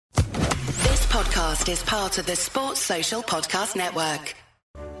podcast is part of the Sports Social Podcast Network.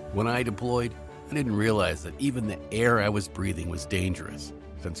 When I deployed, I didn't realize that even the air I was breathing was dangerous.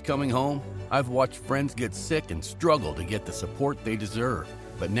 Since coming home, I've watched friends get sick and struggle to get the support they deserve.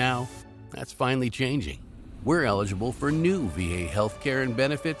 But now, that's finally changing. We're eligible for new VA healthcare and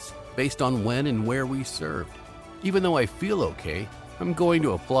benefits based on when and where we served. Even though I feel okay, I'm going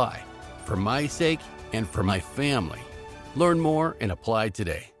to apply. For my sake and for my family. Learn more and apply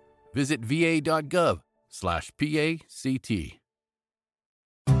today. Visit va.gov/PACT.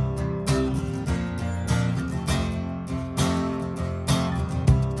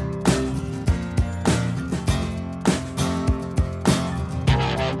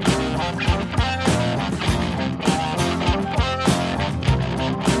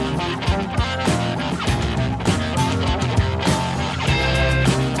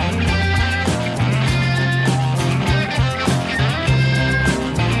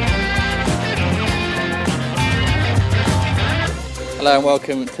 Hello and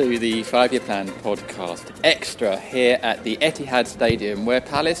welcome to the FYP Podcast EXTRA here at the Etihad Stadium where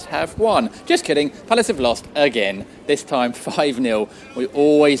Palace have won. Just kidding, Palace have lost again, this time 5-0. We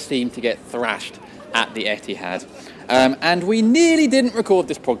always seem to get thrashed at the Etihad. And we nearly didn't record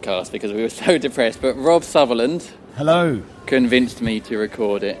this podcast because we were so depressed, but Rob Sutherland... Hello. ...convinced me to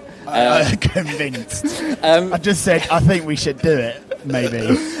record it. Convinced. I just said, I think we should do it,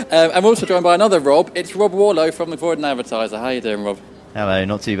 maybe. I'm also joined by another Rob. It's Rob Warlow from the Croydon Advertiser. How you doing, Rob? Hello,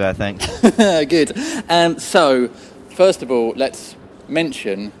 not too bad, thanks. Good. So, first of all, let's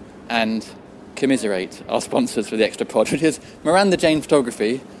mention and commiserate our sponsors for the Extra Pod, which is Miranda Jane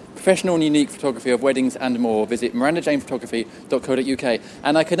Photography, professional and unique photography of weddings and more. Visit mirandajanephotography.co.uk.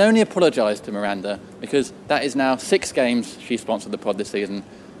 And I can only apologise to Miranda because that is now 6 games she sponsored the pod this season,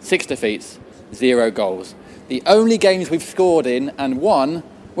 6 defeats, 0 goals. The only games we've scored in and won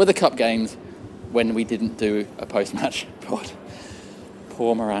were the cup games when we didn't do a post-match pod.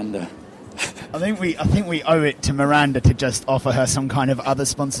 Poor Miranda. I think we owe it to Miranda to just offer her some kind of other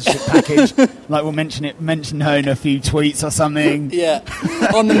sponsorship package. Like we'll mention her in a few tweets or something. Yeah,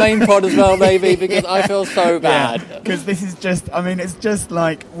 on the main pod as well, maybe, because I feel so bad. Because this is just, it's just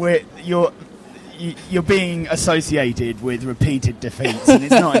like you're being associated with repeated defeats, and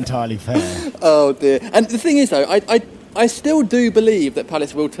it's not entirely fair. Oh dear. And the thing is, though, I still do believe that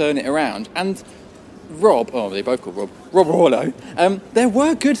Palace will turn it around. And Rob, they both called Rob Warlow, there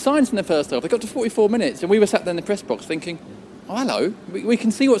were good signs in the first half. They got to 44 minutes, and we were sat there in the press box thinking, oh, hello, we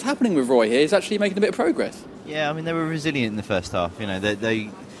can see what's happening with Roy here. He's actually making a bit of progress. Yeah, they were resilient in the first half. They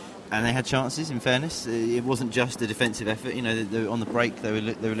had chances. In fairness, it wasn't just a defensive effort. They on the break they were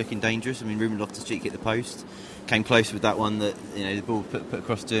looking dangerous. Ruben Loftus-Cheek hit the post, came close with that one that the ball put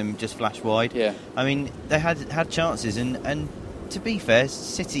across to him, just flashed wide. Yeah. They had chances, and to be fair,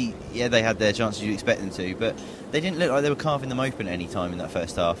 City, they had their chances you'd expect them to, but they didn't look like they were carving them open at any time in that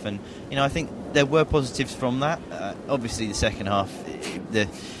first half. And I think there were positives from that. Obviously, the second half,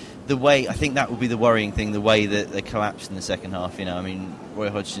 the way, I think that will be the worrying thing, the way that they collapsed in the second half. Roy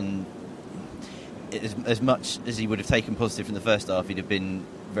Hodgson, as much as he would have taken positive from the first half, he'd have been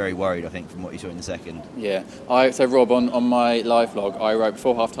very worried, I think, from what he saw in the second. Yeah. So Rob, on my live vlog, I wrote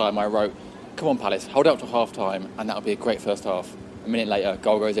before half-time, come on, Palace, hold out to half-time, and that'll be a great first half. A minute later,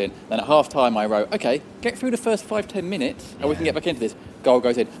 goal goes in. Then at half-time, I wrote, OK, get through the first 5-10 minutes, and we can get back into this. Goal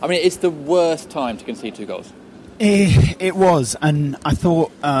goes in. It's the worst time to concede 2 goals. It was, and I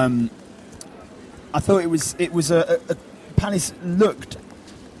thought it was a Palace looked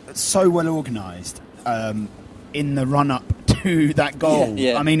so well organised in the run-up to that goal.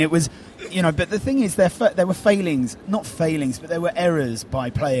 Yeah. It was... but the thing is, there were failings, not failings, but there were errors by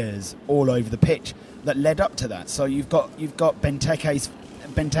players all over the pitch that led up to that. So you've got Benteke's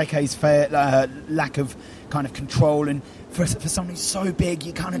lack of kind of control, and for someone who's so big,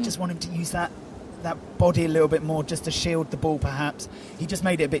 you kind of just want him to use that body a little bit more just to shield the ball. Perhaps he just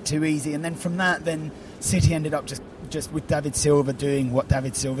made it a bit too easy, and then from that, City ended up just with David Silva doing what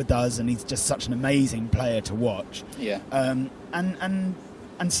David Silva does, and he's just such an amazing player to watch. Yeah.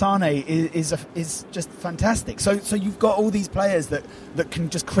 And Sane is just fantastic. So you've got all these players that can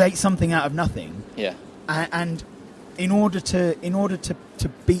just create something out of nothing. Yeah. And in order to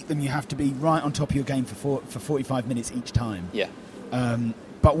beat them, you have to be right on top of your game for 45 minutes each time. Yeah.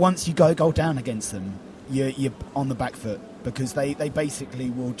 But once you go goal down against them, you're on the back foot, because they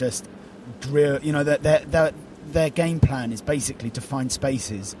basically will just drill. Their game plan is basically to find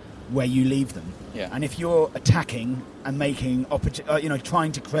spaces where you leave them. Yeah. And if you're attacking and making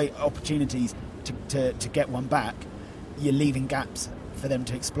trying to create opportunities to get one back, you're leaving gaps for them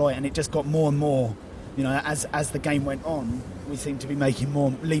to exploit. And it just got more and more, as the game went on, we seem to be leaving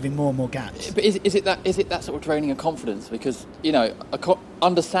more and more gaps. But is it that sort of draining of confidence? Because,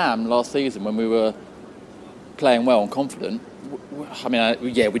 under Sam last season when we were playing well and confident,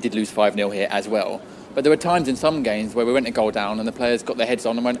 we did lose 5-0 here as well. But there were times in some games where we went a goal down and the players got their heads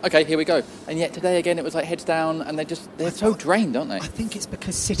on and went, OK, here we go. And yet today, again, it was like heads down and they're so drained, aren't they? I think it's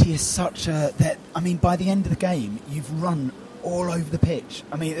because City is such by the end of the game, you've run all over the pitch.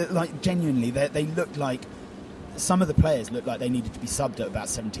 Genuinely, they looked like... Some of the players looked like they needed to be subbed at about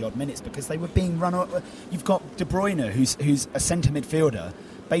 70-odd minutes because they were being run over. You've got De Bruyne, who's a centre midfielder,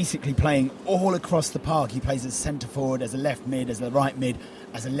 basically playing all across the park. He plays as centre forward, as a left mid, as a right mid,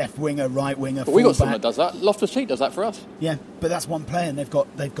 as a left winger, right winger. But we got someone that does that. Loftus-Cheek does that for us. Yeah, but that's one player, and they've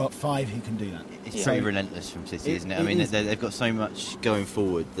got 5 who can do that. It's very relentless from City, isn't it? They've got so much going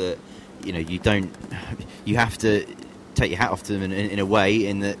forward that you have to take your hat off to them in a way,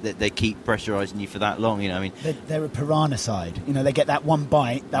 in that they keep pressurising you for that long. They're a piranha side. They get that one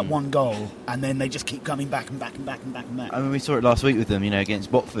bite, that one goal, and then they just keep coming back and back and back and back and back. We saw it last week with them,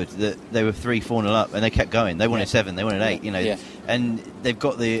 against Watford, that they were 3-4-0 up and they kept going. They wanted 7, they wanted 8, and they've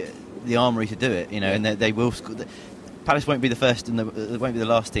got the armoury to do it, and they will score. Palace won't be the first and won't be the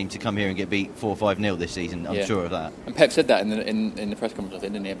last team to come here and get beat 4 or 5-0 this season. I'm sure of that. And Pep said that in the press conference,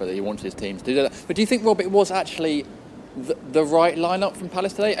 didn't he? But he wanted his teams to do that. But do you think, Rob, it was actually the right lineup from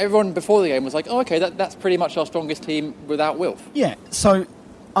Palace today? Everyone before the game was like, "Oh, okay, that's pretty much our strongest team without Wilf." Yeah, so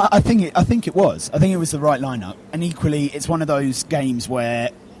I think it was. I think it was the right lineup, and equally, it's one of those games where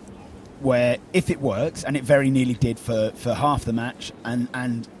if it works, and it very nearly did for half the match,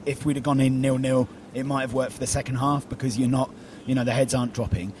 and if we'd have gone in 0-0, it might have worked for the second half because the heads aren't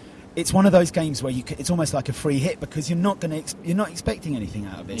dropping. It's one of those games where it's almost like a free hit because you're not expecting anything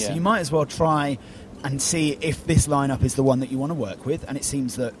out of it, so you might as well try and see if this lineup is the one that you want to work with. And it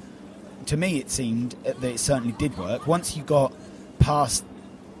seems that, to me, it seemed that it certainly did work. Once you got past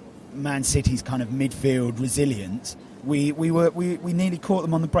Man City's kind of midfield resilience, we nearly caught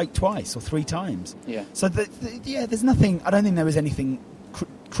them on the break twice or 3 times. Yeah. So there's nothing. I don't think there was anything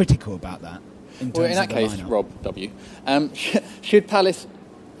critical about that. In that case, lineup. Rob W, should Palace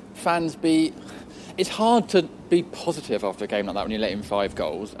fans be? It's hard to be positive after a game like that when you let in 5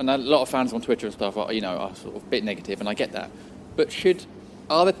 goals, and a lot of fans on Twitter and stuff are sort of a bit negative, and I get that. But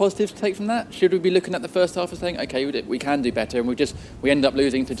are there positives to take from that? Should we be looking at the first half and saying, okay, we can do better, and we end up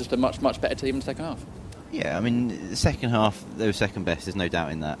losing to just a much, much better team in the second half? Yeah, the second half they were second best. There's no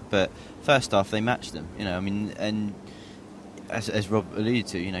doubt in that. But first half they matched them. And as Rob alluded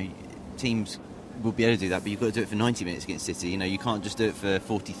to, teams will be able to do that, but you've got to do it for 90 minutes against City. You can't just do it for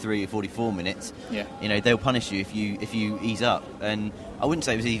 43 or 44 minutes. Yeah. They'll punish you if you ease up. And I wouldn't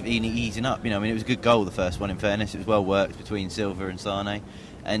say it was easing up. It was a good goal, the first one. In fairness, it was well worked between Silva and Sane,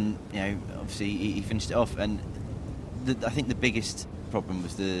 and obviously he finished it off. And I think the biggest problem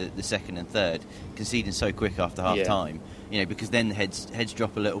was the second and third, conceding so quick after half time. Because then the heads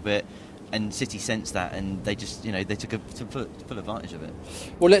drop a little bit. And City sensed that, and they just, they took full advantage of it.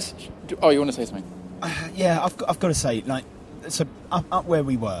 Well, you want to say something? I've got to say, so up where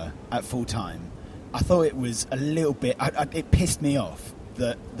we were at full time, I thought it was a little bit. It pissed me off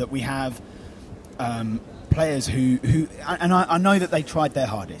that we have players who and I know that they tried their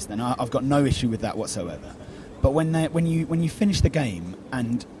hardest, and I've got no issue with that whatsoever. But when you finish the game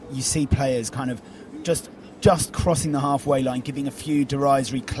and you see players kind of just crossing the halfway line, giving a few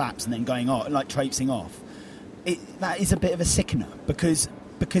derisory claps and then going off, like traipsing off, that is a bit of a sickener because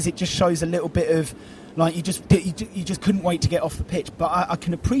it just shows a little bit of you just couldn't wait to get off the pitch. But I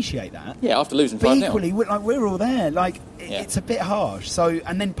can appreciate that. Yeah, after losing 5-0. But equally, we're all there. It's a bit harsh. So,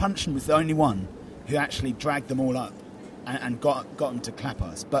 and then Puncheon was the only one who actually dragged them all up and got them to clap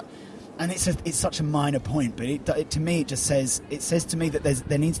us. And it's such a minor point, but to me it says to me that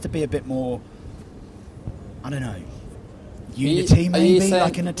there needs to be a bit more, I don't know, unity maybe,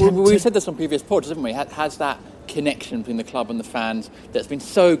 like an attempt. We said this on previous pods, haven't we? Has that connection between the club and the fans that's been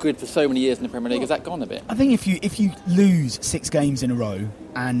so good for so many years in the Premier League, has that gone a bit? I think if you lose 6 games in a row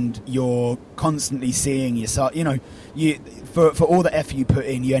and you're constantly seeing yourself, for all the effort you put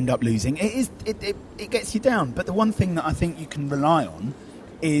in, you end up losing. It gets you down. But the one thing that I think you can rely on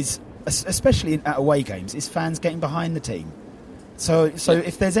is, especially at away games, is fans getting behind the team. So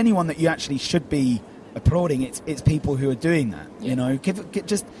if there's anyone that you actually should be applauding, it's people who are doing that.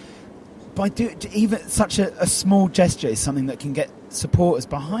 Even such a small gesture is something that can get supporters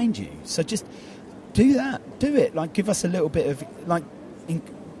behind you. So just do that, do it. Give us a little bit of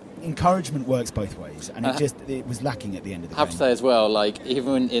encouragement works both ways, and it was lacking at the end of the game. I have to say as well, like,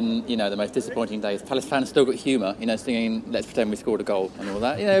 even in, the most disappointing days, Palace fans still got humour, singing "Let's pretend we scored a goal" and all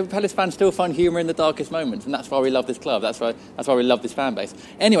that. Palace fans still find humour in the darkest moments, and that's why we love this club. That's why we love this fan base.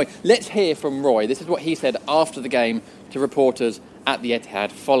 Anyway, let's hear from Roy. This is what he said after the game to reporters at the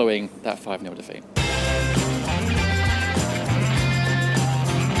Etihad following that 5-0 defeat.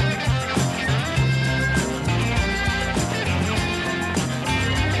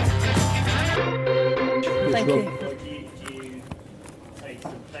 Thank you. Do you take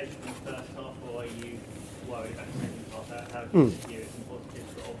some place from the first half, or are you worried about the second half? How do you view it? Some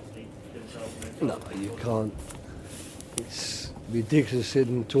positives, but obviously the result. No, you can't. It's ridiculous to sit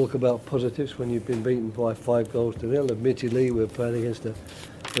and talk about positives when you've been beaten by 5-0. Admittedly, we're playing against a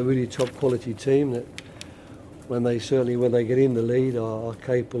really top quality team that, when they get in the lead, are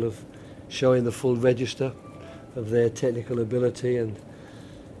capable of showing the full register of their technical ability and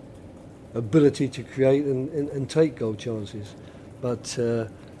ability to create and take goal chances. But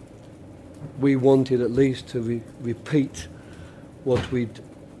we wanted at least to repeat what we'd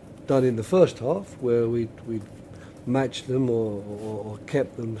done in the first half, where we'd matched them or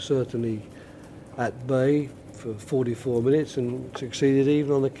kept them certainly at bay for 44 minutes and succeeded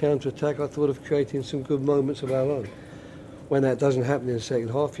even on the counter-attack, I thought, of creating some good moments of our own. When that doesn't happen in the second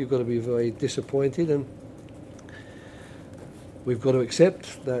half, you've got to be very disappointed, and we've got to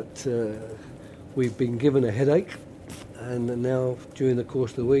accept that we've been given a headache, and now during the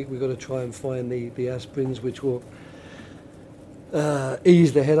course of the week we've got to try and find the aspirins which will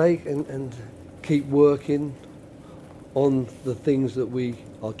ease the headache and keep working on the things that we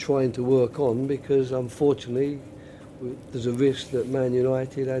are trying to work on, because unfortunately there's a risk that Man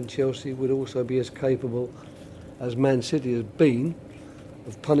United and Chelsea would also be as capable as Man City has been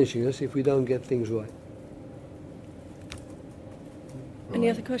of punishing us if we don't get things right. Any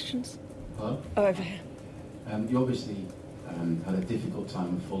other questions? Hello? Oh, over here. You obviously had a difficult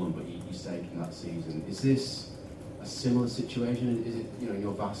time with Fulham, but you stayed in that season. Is this a similar situation? Is it, in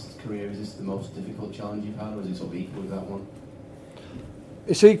your vast career, is this the most difficult challenge you've had, or is it sort of equal to that one?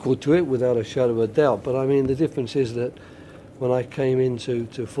 It's equal to it, without a shadow of a doubt. But I mean, the difference is that when I came into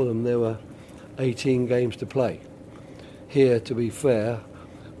Fulham, there were 18 games to play. Here, to be fair,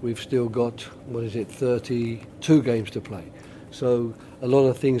 we've still got 32 games to play. So a lot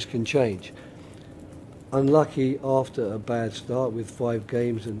of things can change. Unlucky after a bad start with 5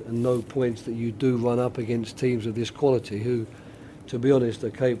 games and no points, that you do run up against teams of this quality who, to be honest,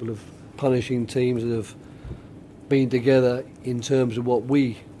 are capable of punishing teams that have been together in terms of what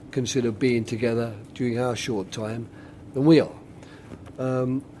we consider being together during our short time than we are.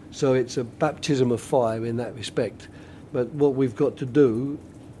 So it's a baptism of fire in that respect. But what we've got to do,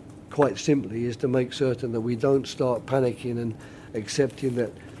 quite simply, is to make certain that we don't start panicking and accepting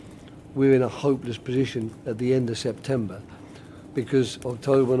that we're in a hopeless position at the end of September, because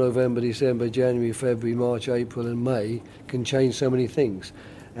October, November, December, January, February, March, April and May can change so many things.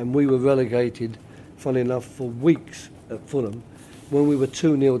 And we were relegated, funnily enough, for weeks at Fulham, when we were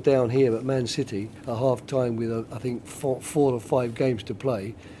 2-0 down here at Man City at half-time with, I think, 4 or 5 games to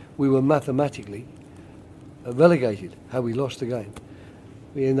play. We were mathematically relegated had we lost the game.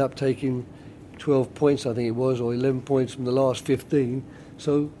 We ended up taking 12 points, I think it was, or 11 points from the last 15.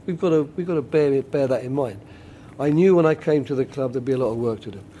 So we've got to bear that in mind. I knew when I came to the club there'd be a lot of work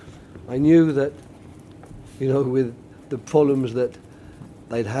to do. I knew that, with the problems that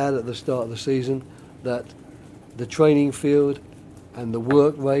they'd had at the start of the season, that the training field and the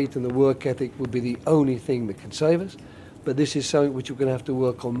work rate and the work ethic would be the only thing that could save us. But this is something which we're going to have to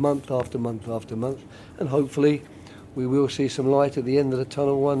work on month after month after month, and hopefully we will see some light at the end of the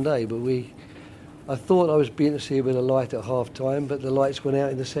tunnel one day. But I thought I was beginning to see a bit of light at half-time, but the lights went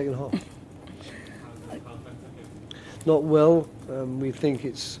out in the second half. Not well. We think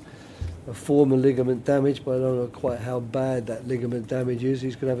it's a form of ligament damage, but I don't know quite how bad that ligament damage is.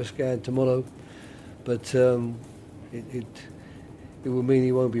 He's going to have a scan tomorrow, but it will mean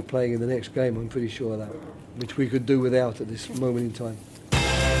he won't be playing in the next game, I'm pretty sure of that, which we could do without at this moment in time.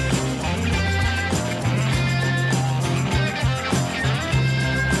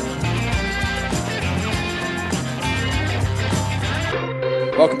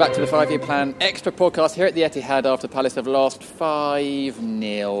 Welcome back to the 5-Year Plan Extra podcast here at the Etihad after Palace have lost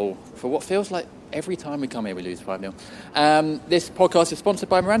 5-0 for what feels like every time we come here we lose 5-0. This podcast is sponsored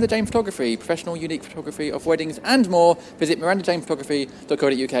by Miranda Jane Photography, professional unique photography of weddings and more. Visit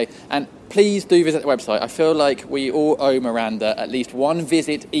mirandajanephotography.co.uk and please do visit the website. I feel like we all owe Miranda at least one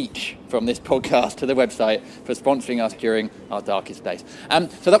visit each from this podcast to the website for sponsoring us during our darkest days.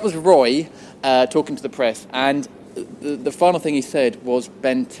 So that was Roy talking to the press, and the final thing he said was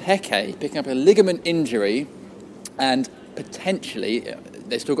Benteke picking up a ligament injury and potentially,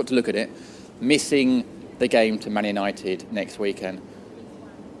 they've still got to look at it, missing the game to Man United next weekend.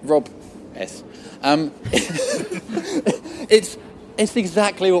 Rob, yes. It's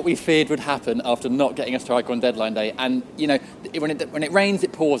exactly what we feared would happen after not getting a striker on deadline day. And, you know, when it rains,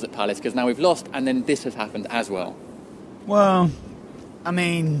 it pours at Palace, because now we've lost, and then this has happened as well. Well, I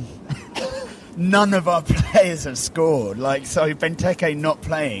mean, none of our players have scored. Like, so Benteke not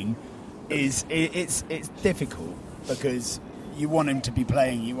playing it's difficult, because you want him to be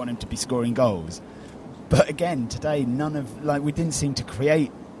playing, you want him to be scoring goals. But again, today, we didn't seem to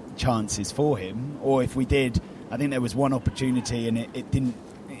create chances for him, or if we did, I think there was one opportunity and it didn't.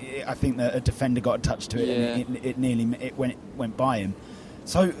 I think that a defender got a touch to it, and it nearly went by him.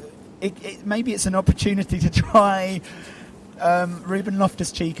 So maybe it's an opportunity to try Ruben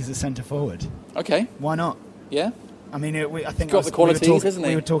Loftus-Cheek as a centre forward. Okay, why not? Yeah, I mean, I think got the qualities, isn't he?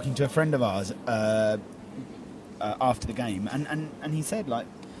 We were talking to a friend of ours after the game, and he said like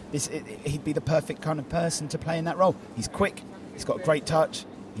he'd be the perfect kind of person to play in that role. He's quick, he's got a great touch.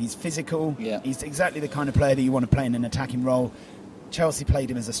 He's physical. Yeah. He's exactly the kind of player that you want to play in an attacking role. Chelsea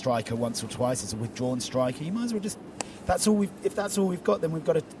played him as a striker once or twice, as a withdrawn striker. You might as well just. If that's all we've got, then we've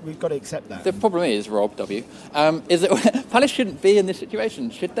got to accept that. The problem is, Rob W, is that Palace shouldn't be in this situation,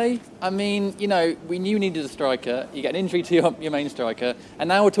 should they? I mean, you know, we knew we needed a striker. You get an injury to your main striker, and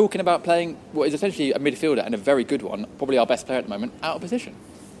now we're talking about playing what is essentially a midfielder, and a very good one, probably our best player at the moment, out of position.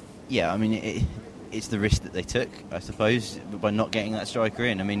 Yeah, I mean, it's the risk that they took, I suppose, by not getting that striker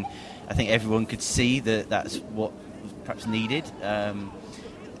in. I mean, I think everyone could see that that's what was perhaps needed.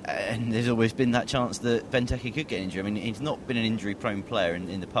 And there's always been that chance that Benteke could get injured. I mean, he's not been an injury-prone player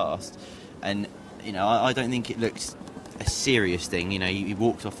in the past. And, you know, I don't think it looks a serious thing. You know, he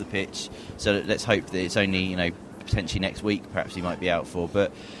walked off the pitch, so let's hope that it's only, you know, potentially next week perhaps he might be out for.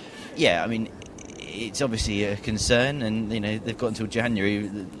 But, yeah, I mean, it's obviously a concern, and, you know, they've got until January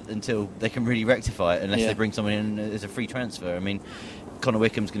until they can really rectify it, unless they bring someone in as a free transfer. I mean, Connor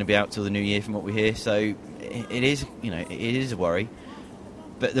Wickham's going to be out till the new year from what we hear, so it is, you know, it is a worry.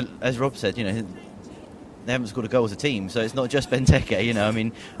 But as Rob said, you know, they haven't scored a goal as a team, so it's not just Benteke, you know. I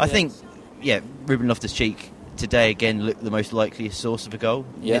mean, I think, Ruben Loftus-Cheek today again looked the most likeliest source of a goal.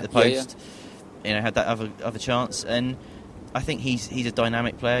 Hit the post, you know, had that other chance, and I think he's a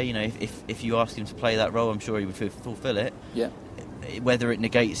dynamic player. You know, if you ask him to play that role, I'm sure he would fulfil it. Yeah. Whether it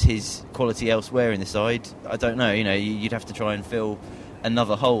negates his quality elsewhere in the side, I don't know. You know, you'd have to try and fill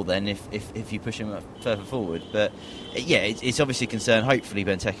another hole then if you push him further forward. But it's obviously a concern. Hopefully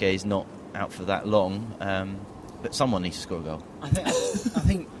Benteke is not out for that long, but someone needs to score a goal. I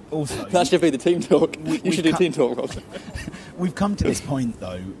think also that should be the team talk. You should do team talk, Rob. We've come to this point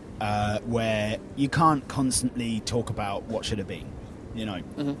though where you can't constantly talk about what should have been. You know,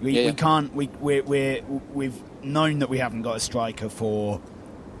 we can't. We've known that we haven't got a striker for.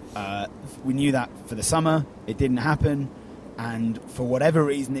 We knew that for the summer. It didn't happen. And for whatever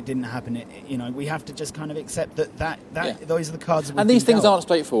reason it didn't happen, we have to just kind of accept that those are the cards that we've And these been things dealt. aren't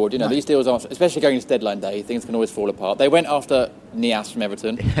straightforward, you know, these deals aren't, especially going into deadline day, things can always fall apart. They went after Nias from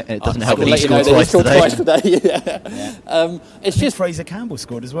Everton. It doesn't help that he scored twice today. It's just Fraser Campbell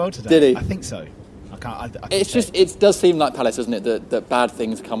scored as well today. Did he? I think so. It does seem like Palace, doesn't it, that bad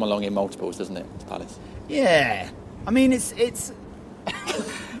things come along in multiples, doesn't it, to Palace? Yeah. I mean, it's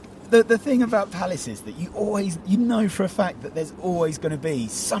The thing about Palace is that you know for a fact that there's always going to be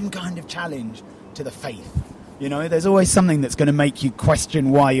some kind of challenge to the faith. You know, there's always something that's going to make you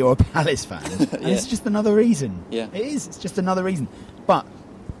question why you're a Palace fan. And it's just another reason. Yeah. It is. It's just another reason. But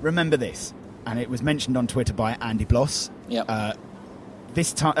remember this, and it was mentioned on Twitter by Andy Bloss. Yeah.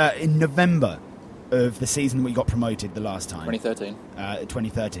 This time in November of the season we got promoted the last time.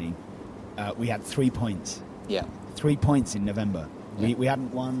 2013. We had 3 points. Yeah. 3 points in November. We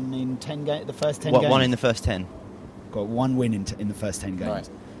hadn't won in 10 games. The first 10 games. One in the first 10. Got one win in the first 10 games. Right.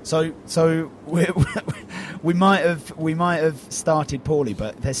 So we might have started poorly,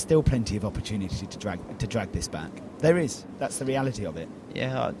 but there's still plenty of opportunity to drag this back. There is. That's the reality of it.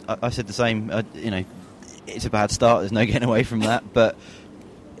 Yeah, I said the same. You know, it's a bad start. There's no getting away from that. But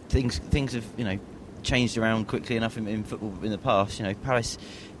things have changed around quickly enough in football in the past. You know, Palace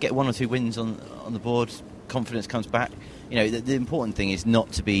get 1 or 2 wins on the board. Confidence comes back. You know, the important thing is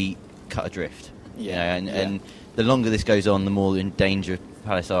not to be cut adrift. Yeah. And the longer this goes on, the more in danger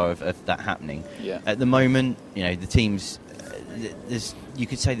Palace are of that happening. Yeah. At the moment, you know, the teams, you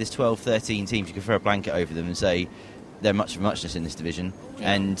could say there's 12, 13 teams. You could throw a blanket over them and say they're much of muchness in this division.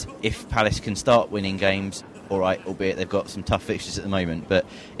 Yeah. And if Palace can start winning games all right, albeit they've got some tough fixtures at the moment. But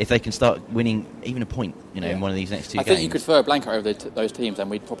if they can start winning even a point, in one of these next two games... I think you could throw a blanket over those teams and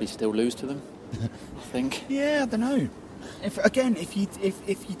we'd probably still lose to them, I think. Yeah, I don't know. If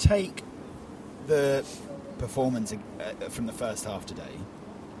you take the performance from the first half today,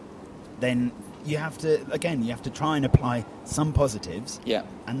 then you have to try and apply some positives. Yeah.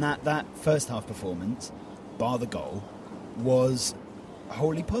 And that first half performance, bar the goal, was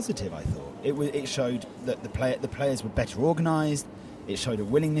wholly positive. I thought it showed that the players were better organised. It showed a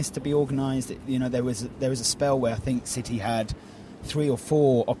willingness to be organised. There was a spell where I think City had 3 or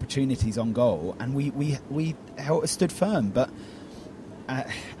 4 opportunities on goal, and we stood firm. But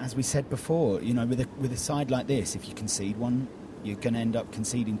as we said before, with a side like this, if you concede one, you're going to end up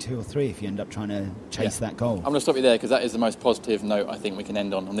conceding 2 or 3 if you end up trying to chase that goal. I'm going to stop you there because that is the most positive note I think we can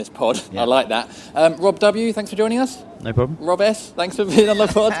end on this pod. Yeah. I like that. Rob W, thanks for joining us. No problem. Rob S, thanks for being on the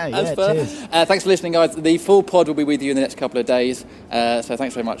pod. Cheers. Thanks for listening, guys. The full pod will be with you in the next couple of days. So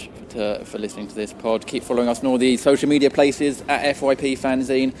thanks very much for listening to this pod. Keep following us on all the social media places at FYP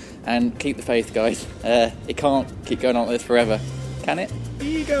Fanzine, and keep the faith, guys. It can't keep going on like this forever, can it?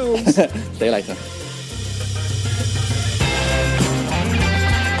 Eagles. See you later.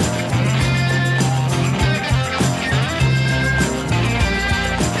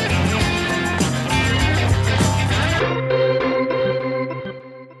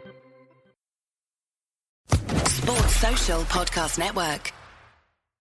 Social Podcast Network.